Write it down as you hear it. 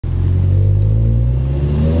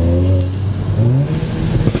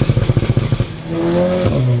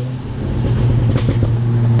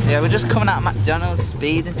just coming out of McDonald's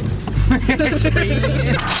speeding. Where are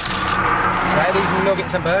these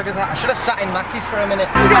nuggets and burgers at? I should have sat in Mackey's for a minute.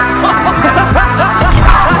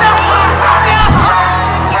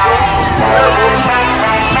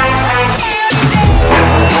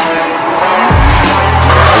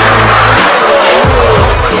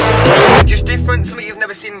 Just different, something you've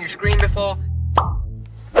never seen on your screen before.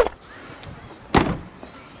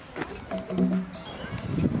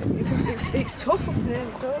 It's tough up here,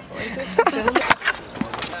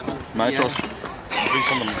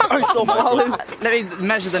 Let me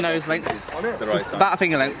measure the nose length. About a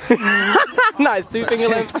finger length. No, it's 2 finger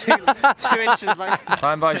length. 2 inches length.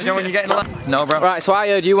 Fine, boys. You know when you're getting left? No, bro. Right, so I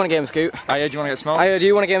heard you want a game, Scoot. I heard you want to get smoked. I heard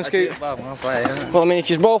you want a game, Scoot. Well, yeah. Well, I mean, if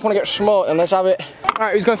you both want to get smoked, then let's have it.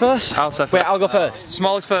 Alright, who's going first? I'll say first. Wait, I'll go first.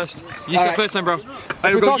 Smallest first. You say first then, bro. If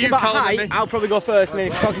we're talking about height, I'll probably go first. I mean,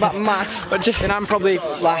 if you're talking about mass, then I'm probably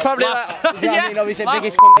last. Probably last. Yeah, I mean, obviously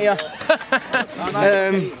biggest cunt here.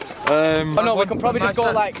 Oh no, we can probably just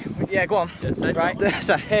go like, yeah, go on. Right?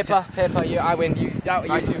 Paper, you, I win, you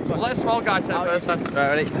two. Let a small guy say first then.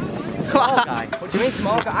 Right, ready? Small guy? What do you mean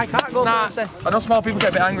small guy? I can't go first then. I know small people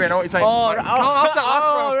get a bit angry, I know what you're saying. Oh, right. I'll sit last,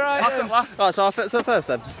 bro. Right. I'll sit last. Oh, so I'll fit first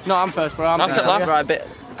then? No, I'm first, bro. I'll sit last. Right, a bit.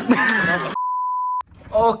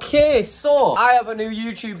 Okay, so I have a new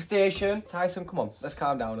YouTube station. Tyson, come on, let's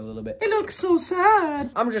calm down a little bit. It looks so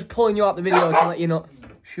sad. I'm just pulling you out the video to let you know.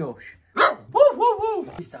 Shush. Woo, woo, woo.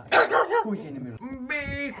 Who's that? Who's in the middle?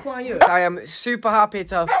 Be quiet. I am super happy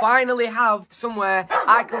to finally have somewhere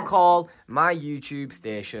I can call my YouTube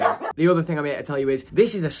station. The other thing I'm here to tell you is,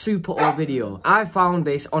 this is a super old video. I found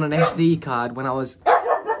this on an SD card when I was...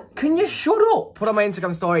 Can you shut up? Put on my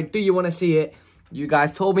Instagram story, do you want to see it? You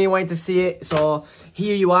guys told me you wanted to see it, so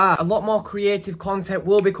here you are. A lot more creative content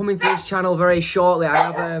will be coming to this channel very shortly. I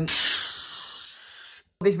have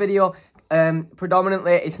this video,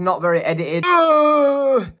 predominantly, it's not very edited.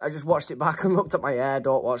 I just watched it back and looked at my hair.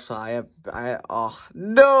 Don't watch that. Oh,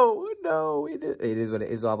 no, it is what it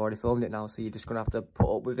is. I've already filmed it now, so you're just gonna have to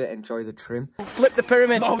put up with it, enjoy the trim. Flip the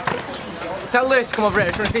pyramid. No. Tell Lewis to come over here. I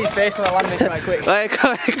just want to see his face when I land this right quick. Right,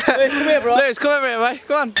 come here, bro. Lewis, come over here, mate.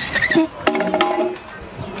 Go on.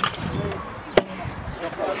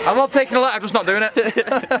 I'm not taking a letter, I'm just not doing it.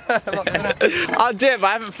 I'm not doing it. I'll do it, but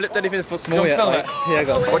I haven't flipped anything for small yet. Film it? Yeah,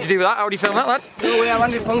 go. What'd you do with that? How do you film that, lad? No way, I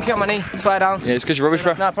landed funky on my knee. Swear down. Yeah, it's because you're rubbish,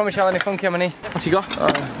 bro. No, I promise you I landed funky on my knee. Off you go.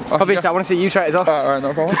 Obviously, I want to see you try it as well. Alright,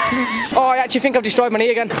 no problem. Oh, I actually think I've destroyed my knee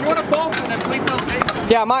again. If you want to fall from then please tell me.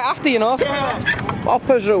 Yeah, I might have to, you know.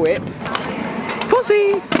 Poppers a whip.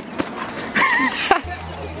 Pussy!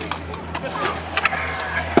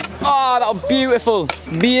 Oh, that was beautiful.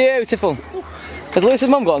 Beautiful. Has Lewis's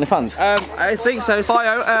mum got OnlyFans? I think so.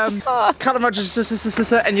 Bio, Callum Rogers,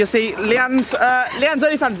 and you'll see Leanne's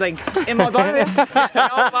OnlyFans link in my bio.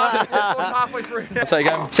 Halfway through. I'll say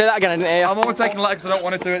again. Say that again, I didn't hear you. I'm only taking letters because I don't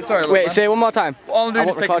want to do it. Sorry. Wait, say it one more time. All I'm doing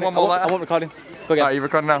is taking one more letter. I won't record him. Go again. Are you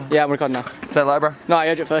recording now? Yeah, I'm recording now. Say a letter, bro. No, I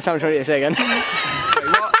heard it first time. I'm trying to say again. Wait,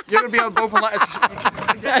 what? You're going to be on both on letters.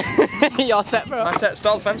 You're set, bro. I set.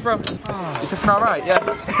 Start the fence, bro. Oh. You stepping alright? Yeah.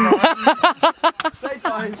 Say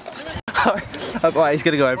fine. Right, he's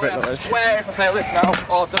gonna go over it. I swear if I fail this now.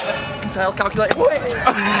 Oh, tail calculator.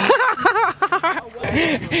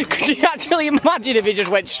 Could you actually imagine if he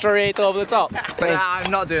just went straight over the top? Nah,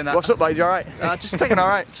 I'm not doing that. What's up, mate? You alright? Just taking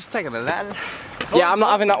alright. Just taking a letter. Yeah, I'm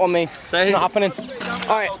not having that one, me. It's not happening.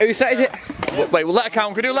 Alright, who set it? Wait, we'll let it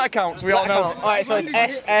count. Can we do letter counts? We all know. Alright, so it's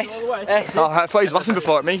S, S, S. Oh, I thought he was laughing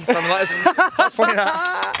before at me from the letters. That's funny,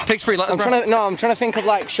 that. Picks 3 letters, bro. I'm trying to think of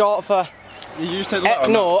like short for... You just take the letter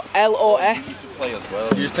on no, L-O-F.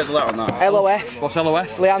 You just take the letter on that. L-O-F. What's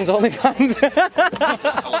LOF? Leanne's OnlyFans.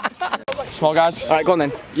 Small guys. Alright, go on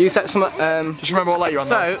then. You set some... Just remember what letter you're on.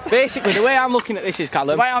 So, basically, the way I'm looking at this is,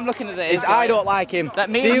 Callum... The way I'm looking at this is I don't like him. That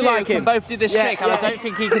me do and you like him? both did this trick, and I don't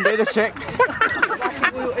think he can do this trick.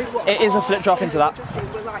 It is a flip drop into that.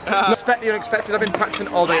 You're expected. I've been practicing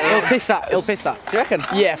all day. He'll piss that. Do you reckon?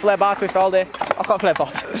 Yeah, flare bar twist all day. I can't flare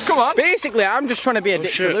bar. Come on. Basically, I'm just trying to be a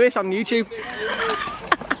dick to Lewis on YouTube.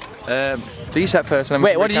 Do you set first and then...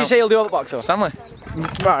 Wait, what did you say you'll do over the box though? Stanley.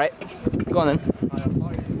 Alright. Go on then.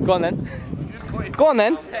 Go on then. Go on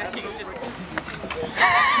then.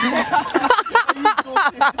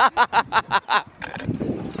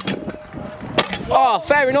 Oh,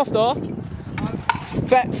 fair enough though.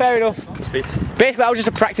 Fair enough. Speed. Basically, that was just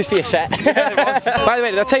a practice for your set. Yeah, it was. By the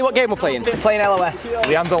way, did I tell you what game we're playing? We're playing LOF.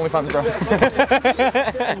 Leanne's OnlyFans, bro.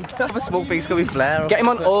 Have a small thing's gonna be flare. Get him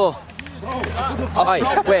on O. Oi,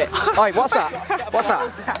 wait. Oi, what's that? What's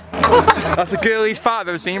that? That's the girliest fart I've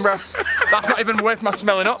ever seen, bro. That's not even worth my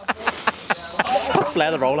smelling up.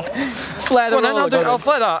 Flare the roller. flare the Go on, roller. then, I'll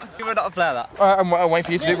flare that. You would not flare that. Alright, I'm waiting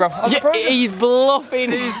for you to do it, bro. Yeah, he's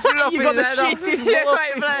bluffing. He's bluffing You got the his head shit. off. He's Yeah,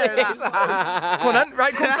 right, bluffing. flare Come on then,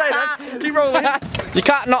 right, come say then. Keep rolling. You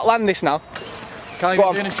can't not land this now. Can't Go even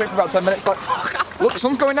on. doing a trick for about 10 minutes. Like, look,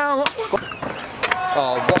 sun's going down. Look.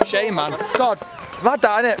 Oh, what a shame, man. God, I've had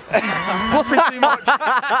that, innit? Bluffing too much.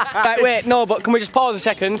 Right, wait, no, but can we just pause a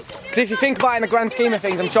second? Because if you think about it in the grand scheme of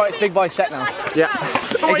things, I'm sure it's big boy set now. Yeah.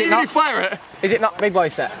 Is it not? Flare it? Is it not big boy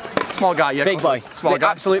set? Small guy, yeah. Big boy. Small With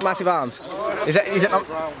guy. absolute massive arms. Is it not?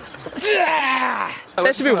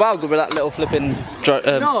 This should be wild good with that little flipping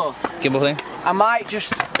No. gimbal thing. I might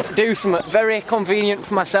just do something very convenient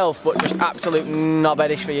for myself, but just absolute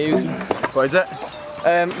knobheadish for you. What is it?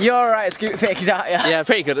 You're alright at scooter fakies, aren't you? Yeah,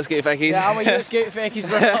 pretty good at scooter fakies. Yeah, how are you at scooter fakies,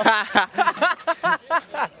 bro?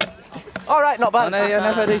 Alright, not bad. No, yeah,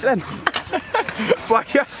 never these then. Why do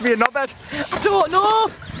you have to be a knobhead? I don't know.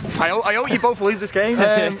 I hope you both lose this game.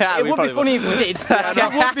 Yeah, It we would be probably funny if we did.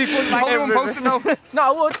 It would be funny. Only one posting though. No,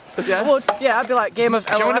 I would. Yeah. I would. Yeah, I'd be like game of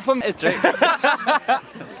Do you want a LOF. fun? It's right.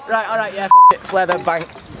 Right, alright, yeah, f it. Flare the bank.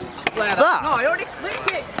 Flare That? No, I already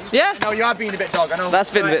clicked it. Yeah? No, you are being a bit dog, I know. That's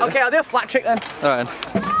been a Right, bit. okay, I'll do a flat trick then. Alright.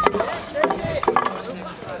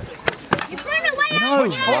 No,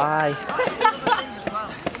 why?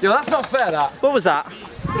 Yo, that's not fair, that. What was that?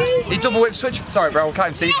 You double whip switch. Sorry, bro, I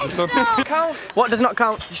can't see the sun. Count. What does not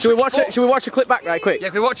count? Should we watch it? Should we watch a clip back right quick? Yeah,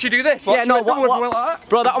 can we watch you do this? Watch Yeah, no, you double whip what? like that.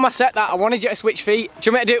 Bro, that on my set that I wanted you to switch feet. Do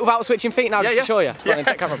you want me to do it without switching feet now just to show you? Go on then,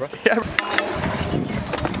 take camera, bro. Yeah.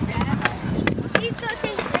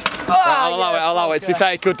 I'll allow it. To be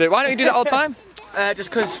fair, you could do it. Why don't you do that all the time?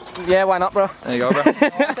 Just cause, yeah, why not, bro? There you go, bro.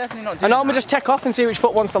 Definitely not I doing normally just take off and see which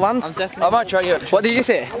foot wants to land. I'm definitely. I might try you. What did you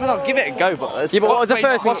say? I mean, I'll give it a go, but. Yeah, but what was the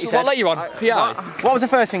first thing you What said? let you on? PI. What was the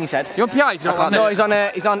first thing you said? You on PI? You don't No, he's on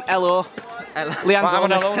LO. Leanne's I'm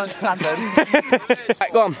on on LO.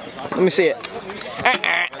 Right, go on. Let me see it.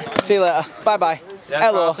 See you later. Bye bye. Yeah,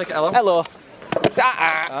 LO. I'll take it, LO. LO.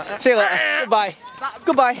 See you later. Goodbye.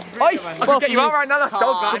 Goodbye. Oi. I can get you out right now. That's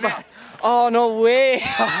dog, man. Oh no way.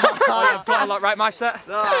 Oh, yeah, like, right, my set.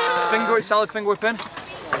 Finger whip, salad finger whipping.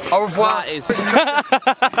 Au revoir.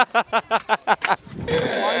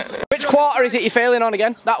 Which quarter is it you're failing on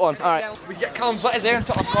again? That one. All right. We get Callum's letters here and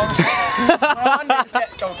top of corner.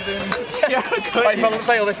 Wait, if I don't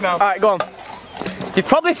fail this now. All right, go on. You've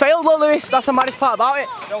probably failed though, Lewis. That's the maddest part about it.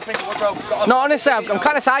 Don't think we're broke. No, honestly, I'm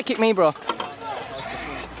kind of sidekick me, bro.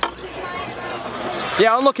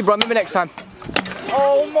 Yeah, unlucky, bro. Maybe next time.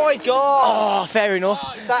 Oh my god! Oh, fair enough.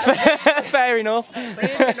 Fair enough. No,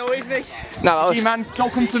 that was... Man, don't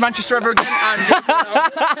come to Manchester ever again. And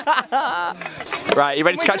right, you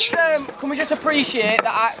ready to catch? Can we just appreciate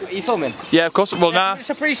that are you filming? Yeah, of course. Well, Can nah. we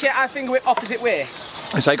just appreciate our finger whip opposite way?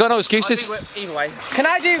 So you got no excuses. Either way. Can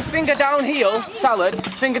I do finger down heel, salad,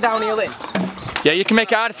 finger down heel in? Yeah, you can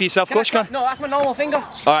make it harder for yourself. Of course you can. No, that's my normal finger.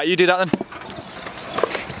 All right, you do that then.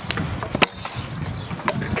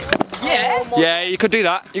 Yeah. Yeah, you could do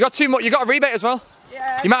that. You got too much. You got a rebate as well.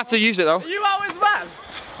 Yeah. You might have to use it though. You always man!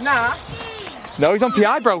 Nah. No, he's on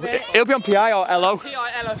PI, bro. He'll be on PI or LO.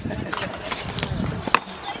 P-I-L-O.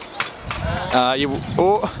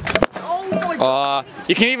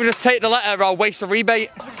 You can even just take the letter or waste the rebate.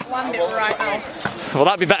 Land it right now. Well,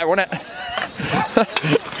 that'd be better, wouldn't it?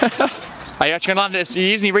 Are you actually gonna land it? So you're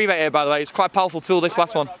using your rebate here, by the way. It's quite a powerful tool, this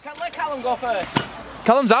last one. Can let Callum go first.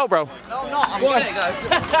 Callum's out, bro. No, I'm not. I'm gonna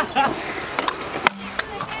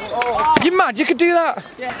go. You mad? You could do that.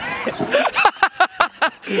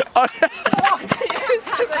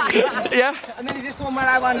 Yeah. And then is this one where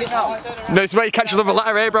I land it now? No, this is where you catch another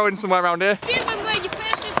letter here, bro, in somewhere around here.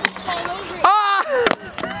 Ah!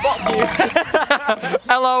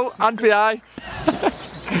 Hello, and PI.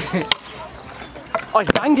 Oh, he's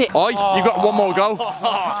banged it. Oi, you got one more go.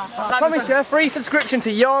 I promise you, free subscription to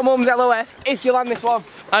your mum's LOF if you land this one.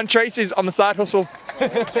 And Tracy's on the side hustle.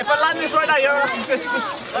 If I land this right now, you're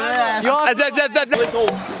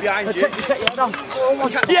behind you.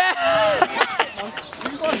 Yeah!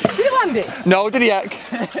 Did he land it? No, did he heck?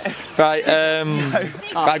 Right,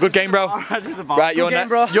 right, good game, bro. Right, you're game, next.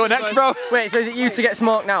 bro. You're next, bro. Wait, so is it you to get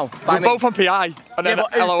smoked now? By We're me? both on PI. And Yeah, then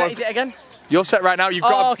but whose LO. set is it again? You're set right now. You've Oh,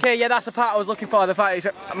 got. okay, yeah, that's the part I was looking for. The part is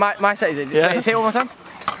my set is it? Yeah. Wait, say it one more time.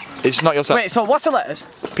 It's not your set. Wait, so what's the letters?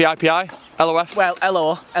 PI, PI, LOF. Well,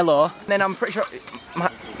 LO, and then I'm pretty sure.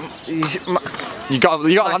 You got to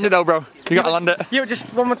land it though, bro. You got to land it. You just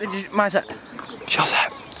one more. My set. Your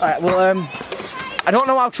set. Alright, well, I don't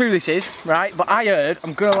know how true this is, right? But I heard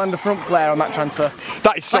I'm gonna land a front flare on that transfer.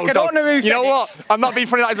 That is so Like, I dog. don't know who You said know it. what? I'm not being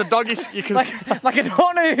funny. That is a dog. You can. like I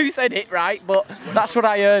don't know who said it, right? But that's what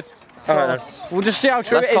I heard. So Alright, we'll just see how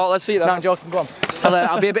true Let's it is. talk, let's see it then. No, I'm joking. Go on.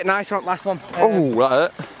 I'll be a bit nicer on the last one. Oh, that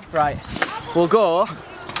hurt. Right, we'll go.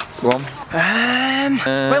 Go on.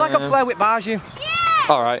 Play like a flare whip bars, you.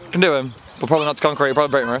 Alright, can do him. But probably not to concrete, you'll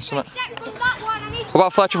probably break my wrist, isn't it? What about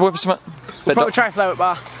a flare triple whip or something? We'll probably try a flare whip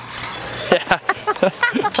bar. Yeah.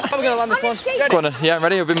 How are we going to land this one? Go on then. Yeah, I'm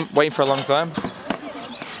ready. I've been waiting for a long time.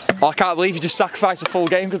 Oh, I can't believe you just sacrificed a full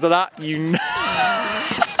game because of that. You.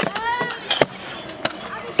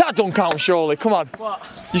 That don't count, surely. Come on. What?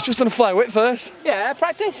 You've just done a flare whip first. Yeah,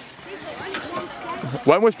 practice.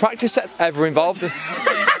 When was practice sets ever involved?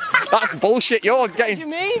 That's bullshit. You're getting.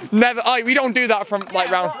 What do you mean? Never. Oh, we don't do that from like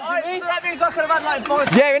round. So that means I could have had like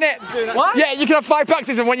 5. Yeah, innit? What? Yeah, you can have 5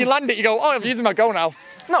 practices and when you land it, you go, oh, I'm using my go now.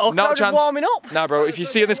 No, No I was chance. just warming up. Nah, bro. If you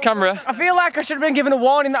see on this camera, I feel like I should have been given a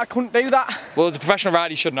warning that I couldn't do that. well, as a professional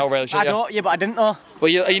rider, you should know, really, shouldn't I you? don't, yeah, but I didn't know. Well,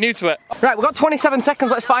 are you new to it? Right, we've got 27 seconds.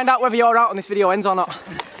 Let's find out whether you're out and this video ends or not.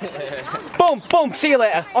 Boom, boom. See you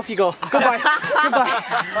later. Off you go. Goodbye.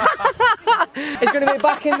 Goodbye. It's going to be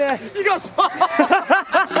back in there. You got smart.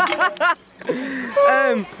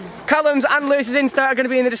 Callum's and Lewis's Insta are going to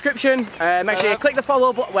be in the description. Make sure you click the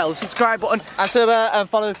follow button, well, subscribe button. And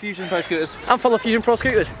follow Fusion Pro Scooters. And follow Fusion Pro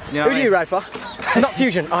Scooters. Yeah, Who do you ride for? Not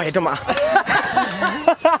Fusion. Oh, yeah, don't matter.